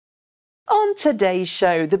On today's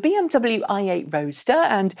show, the BMW i8 Roadster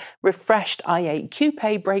and refreshed i8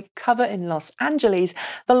 Coupe break cover in Los Angeles.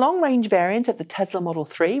 The long-range variant of the Tesla Model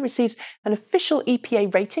 3 receives an official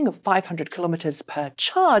EPA rating of 500 kilometers per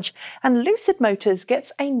charge, and Lucid Motors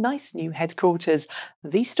gets a nice new headquarters.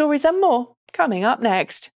 These stories and more coming up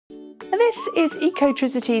next. This is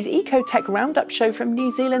Ecotricity's ecoTEC Roundup show from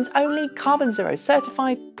New Zealand's only carbon zero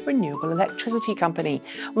certified renewable electricity company.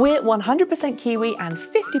 We're 100% Kiwi and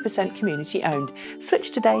 50% community owned.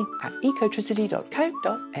 Switch today at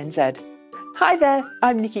ecotricity.co.nz. Hi there,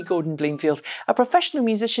 I'm Nikki Gordon-Bloomfield, a professional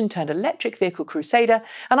musician turned electric vehicle crusader,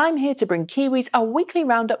 and I'm here to bring Kiwis a weekly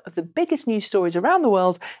roundup of the biggest news stories around the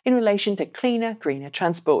world in relation to cleaner, greener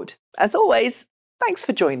transport. As always, thanks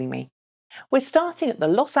for joining me. We're starting at the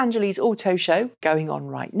Los Angeles Auto Show, going on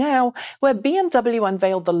right now, where BMW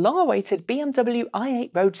unveiled the long-awaited BMW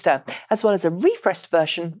i8 Roadster, as well as a refreshed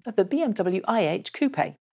version of the BMW i8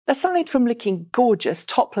 Coupe. Aside from looking gorgeous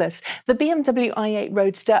topless, the BMW i8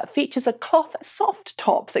 Roadster features a cloth soft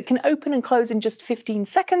top that can open and close in just 15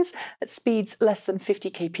 seconds at speeds less than 50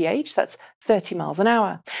 kph, that's 30 miles an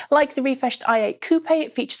hour. Like the refreshed i8 Coupe,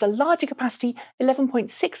 it features a larger capacity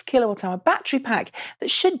 11.6 kilowatt-hour battery pack that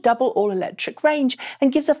should double all-electric range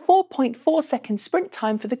and gives a 4.4-second sprint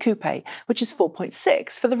time for the Coupe, which is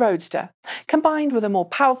 4.6 for the Roadster. Combined with a more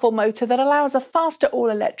powerful motor that allows a faster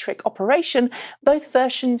all-electric operation, both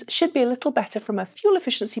versions should be a little better from a fuel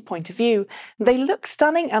efficiency point of view. They look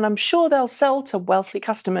stunning, and I'm sure they'll sell to wealthy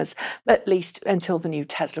customers, at least until the new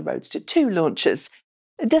Tesla Roadster 2 launches.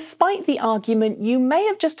 Despite the argument you may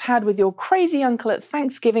have just had with your crazy uncle at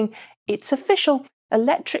Thanksgiving, it's official.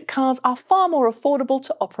 Electric cars are far more affordable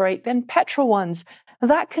to operate than petrol ones.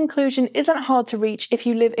 That conclusion isn't hard to reach if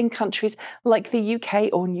you live in countries like the UK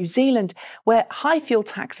or New Zealand, where high fuel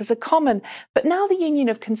taxes are common. But now the Union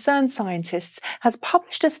of Concerned Scientists has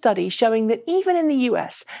published a study showing that even in the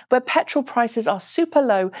US, where petrol prices are super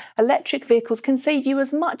low, electric vehicles can save you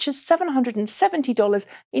as much as $770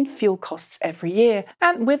 in fuel costs every year.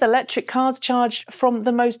 And with electric cars charged from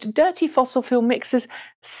the most dirty fossil fuel mixes,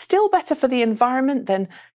 still better for the environment than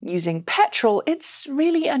using petrol, it's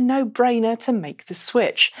really a no-brainer to make the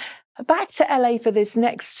switch. Back to LA for this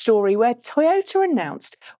next story, where Toyota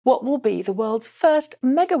announced what will be the world's first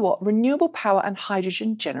megawatt renewable power and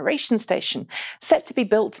hydrogen generation station. Set to be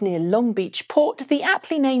built near Long Beach Port, the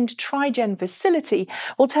aptly named Tri-Gen facility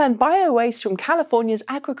will turn bio-waste from California's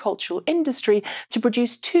agricultural industry to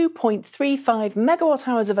produce 2.35 megawatt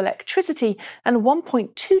hours of electricity and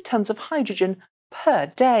 1.2 tons of hydrogen per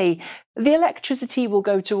day. The electricity will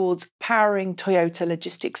go towards powering Toyota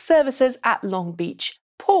logistics services at Long Beach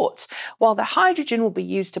Port, while the hydrogen will be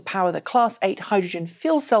used to power the Class 8 hydrogen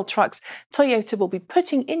fuel cell trucks Toyota will be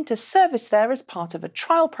putting into service there as part of a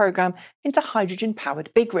trial program into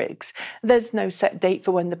hydrogen-powered big rigs. There's no set date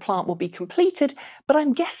for when the plant will be completed, but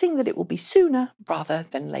I'm guessing that it will be sooner rather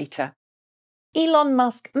than later. Elon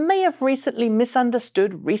Musk may have recently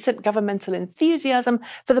misunderstood recent governmental enthusiasm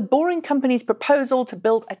for the Boring Company's proposal to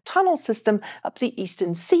build a tunnel system up the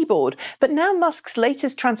eastern seaboard, but now Musk's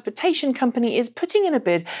latest transportation company is putting in a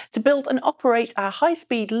bid to build and operate a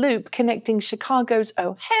high-speed loop connecting Chicago's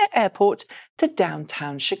O'Hare Airport to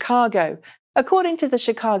downtown Chicago. According to the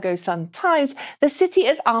Chicago Sun-Times, the city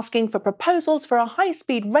is asking for proposals for a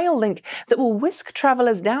high-speed rail link that will whisk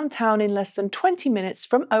travelers downtown in less than 20 minutes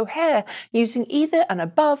from O'Hare, using either an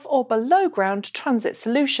above or below-ground transit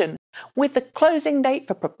solution. With the closing date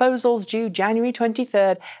for proposals due January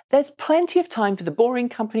 23rd, there's plenty of time for the Boring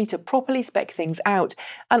Company to properly spec things out,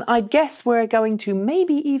 and I guess we're going to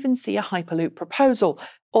maybe even see a Hyperloop proposal,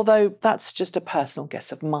 although that's just a personal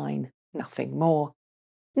guess of mine, nothing more.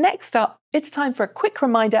 Next up, it's time for a quick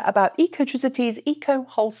reminder about Ecotricity's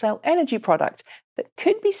ecoWHOLESALE energy product that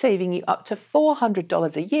could be saving you up to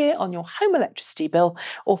 $400 a year on your home electricity bill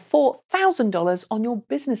or $4,000 on your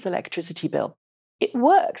business electricity bill. It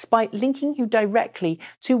works by linking you directly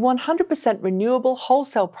to 100% renewable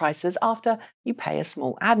wholesale prices after you pay a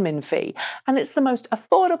small admin fee. And it's the most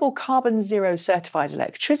affordable carbon zero certified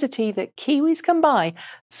electricity that Kiwis can buy.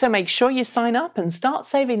 So make sure you sign up and start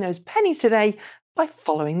saving those pennies today by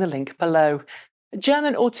following the link below.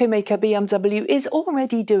 German automaker BMW is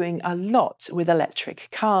already doing a lot with electric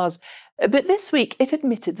cars, but this week it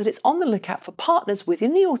admitted that it's on the lookout for partners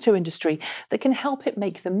within the auto industry that can help it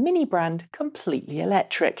make the Mini brand completely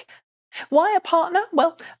electric. Why a partner?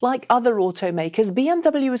 Well, like other automakers,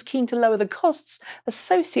 BMW is keen to lower the costs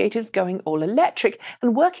associated with going all electric,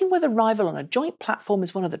 and working with a rival on a joint platform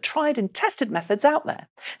is one of the tried and tested methods out there.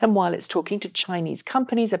 And while it's talking to Chinese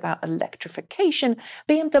companies about electrification,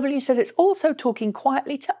 BMW says it's also talking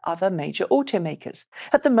quietly to other major automakers.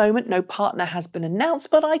 At the moment, no partner has been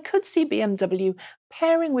announced, but I could see BMW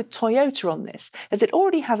pairing with Toyota on this, as it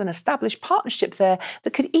already has an established partnership there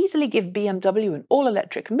that could easily give BMW an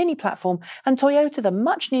all-electric mini platform and Toyota the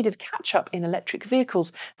much-needed catch-up in electric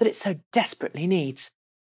vehicles that it so desperately needs.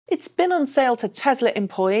 It's been on sale to Tesla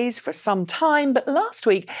employees for some time, but last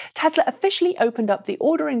week, Tesla officially opened up the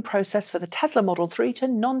ordering process for the Tesla Model 3 to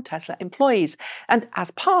non-Tesla employees. And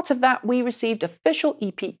as part of that, we received official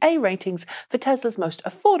EPA ratings for Tesla's most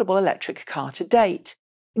affordable electric car to date.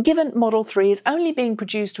 Given Model 3 is only being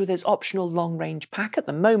produced with its optional long-range pack at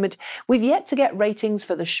the moment, we've yet to get ratings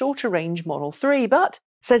for the shorter-range Model 3, but,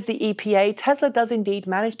 says the EPA, Tesla does indeed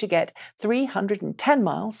manage to get 310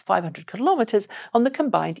 miles, 500 kilometres, on the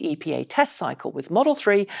combined EPA test cycle, with Model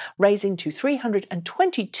 3 raising to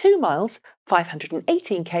 322 miles,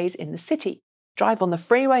 518 k's in the city. Drive on the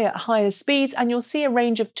freeway at higher speeds and you'll see a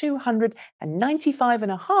range of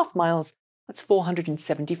 295.5 miles, that's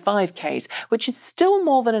 475 k's, which is still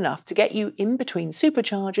more than enough to get you in between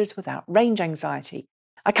superchargers without range anxiety.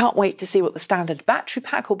 I can't wait to see what the standard battery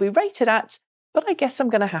pack will be rated at, but I guess I'm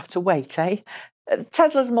going to have to wait, eh?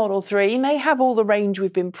 Tesla's Model 3 may have all the range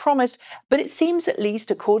we've been promised, but it seems, at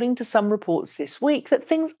least according to some reports this week, that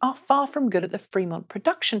things are far from good at the Fremont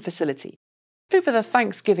production facility. Over the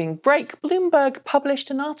Thanksgiving break, Bloomberg published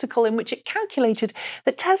an article in which it calculated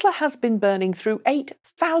that Tesla has been burning through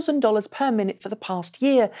 $8,000 per minute for the past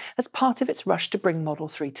year as part of its rush to bring Model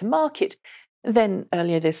 3 to market. Then,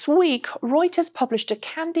 earlier this week, Reuters published a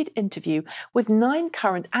candid interview with 9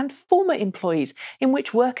 current and former employees in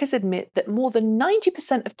which workers admit that more than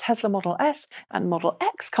 90% of Tesla Model S and Model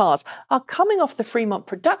X cars are coming off the Fremont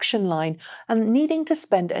production line and needing to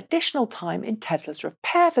spend additional time in Tesla's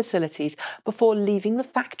repair facilities before leaving the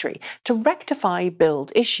factory to rectify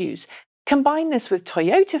build issues. Combine this with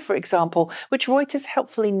Toyota, for example, which Reuters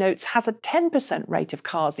helpfully notes has a 10% rate of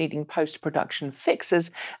cars needing post-production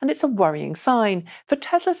fixes, and it's a worrying sign. For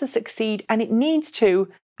Tesla to succeed, and it needs to,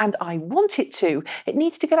 and I want it to, it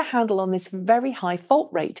needs to get a handle on this very high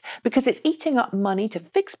fault rate, because it's eating up money to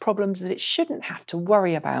fix problems that it shouldn't have to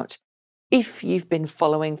worry about. If you've been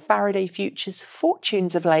following Farraday Future's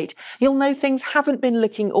fortunes of late, you'll know things haven't been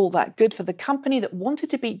looking all that good for the company that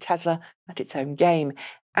wanted to beat Tesla at its own game.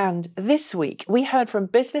 And this week, we heard from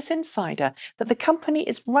Business Insider that the company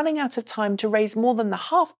is running out of time to raise more than the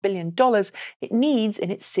 $500 million it needs in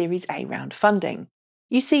its Series A round funding.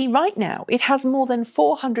 You see, right now, it has more than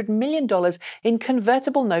 $400 million in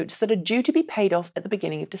convertible notes that are due to be paid off at the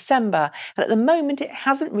beginning of December, and at the moment it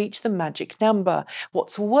hasn't reached the magic number.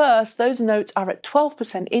 What's worse, those notes are at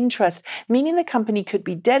 12% interest, meaning the company could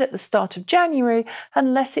be dead at the start of January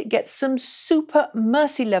unless it gets some super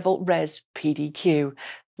mercy-level res PDQ.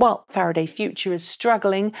 While Farraday Future is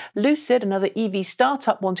struggling, Lucid, another EV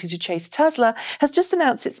startup wanting to chase Tesla, has just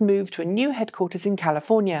announced its move to a new headquarters in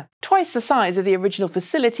California. Twice the size of the original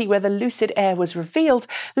facility where the Lucid Air was revealed,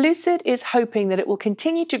 Lucid is hoping that it will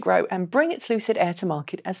continue to grow and bring its Lucid Air to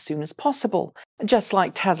market as soon as possible. Just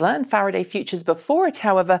like Tesla and Farraday Futures before it,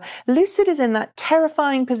 however, Lucid is in that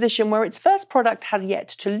terrifying position where its first product has yet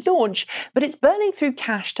to launch, but it's burning through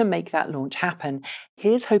cash to make that launch happen.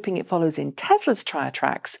 Here's hoping it follows in Tesla's tyre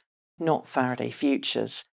tracks, not Farraday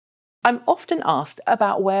Futures. I'm often asked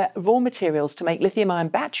about where raw materials to make lithium-ion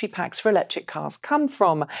battery packs for electric cars come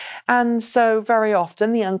from, and so very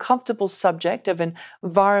often the uncomfortable subject of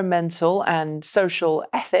environmental and social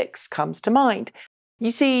ethics comes to mind. You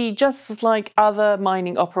see, just like other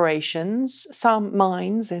mining operations, some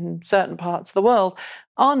mines in certain parts of the world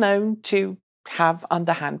are known to have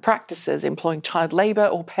underhand practices, employing child labour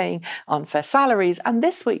or paying unfair salaries, and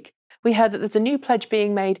this week we heard that there's a new pledge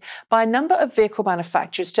being made by a number of vehicle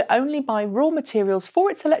manufacturers to only buy raw materials for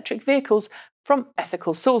its electric vehicles from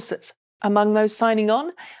ethical sources. Among those signing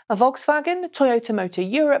on are Volkswagen, Toyota Motor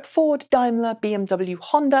Europe, Ford, Daimler, BMW,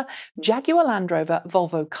 Honda, Jaguar Land Rover,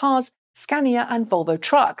 Volvo Cars, Scania and Volvo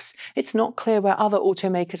Trucks. It's not clear where other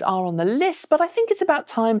automakers are on the list, but I think it's about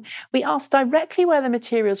time we ask directly where the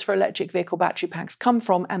materials for electric vehicle battery packs come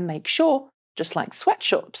from and make sure, just like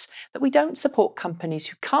sweatshops, that we don't support companies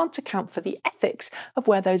who can't account for the ethics of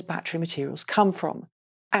where those battery materials come from.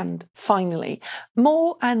 And finally,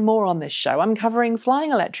 more and more on this show, I'm covering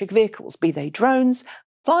flying electric vehicles, be they drones,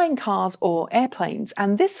 flying cars or airplanes.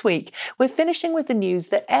 And this week, we're finishing with the news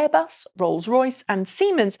that Airbus, Rolls-Royce and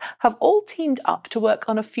Siemens have all teamed up to work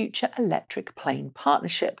on a future electric plane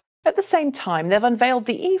partnership. At the same time, they've unveiled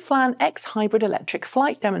the eFLAN X hybrid electric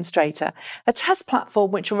flight demonstrator, a test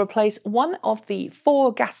platform which will replace one of the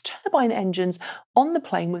 4 gas turbine engines on the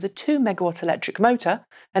plane with a 2 megawatt electric motor,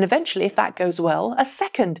 and eventually, if that goes well, a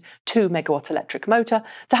second 2 megawatt electric motor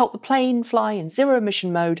to help the plane fly in zero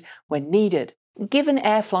emission mode when needed. Given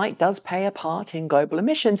air flight does play a part in global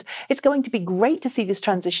emissions, it's going to be great to see this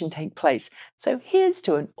transition take place. So here's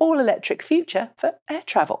to an all-electric future for air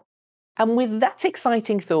travel. And with that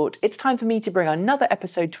exciting thought, it's time for me to bring another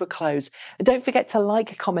episode to a close. Don't forget to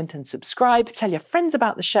like, comment and subscribe, tell your friends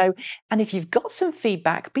about the show, and if you've got some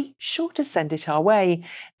feedback, be sure to send it our way.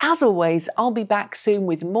 As always, I'll be back soon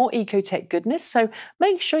with more ecoTEC goodness, so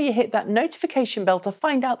make sure you hit that notification bell to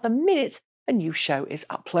find out the minute a new show is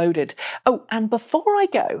uploaded. Oh, and before I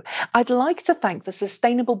go, I'd like to thank the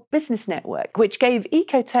Sustainable Business Network, which gave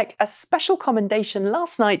ecoTEC a special commendation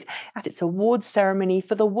last night at its awards ceremony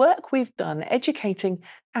for the work we've done educating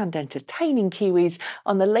and entertaining Kiwis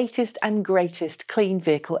on the latest and greatest clean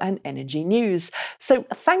vehicle and energy news. So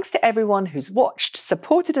thanks to everyone who's watched,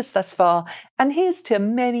 supported us thus far, and here's to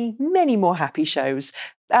many, many more happy shows.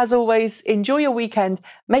 As always, enjoy your weekend,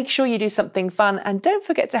 make sure you do something fun, and don't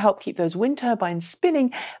forget to help keep those wind turbines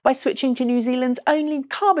spinning by switching to New Zealand's only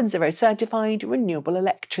carbon zero certified renewable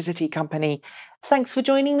electricity company. Thanks for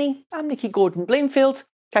joining me. I'm Nikki Gordon-Bloomfield.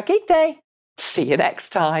 Ka kite! See you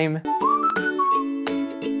next time.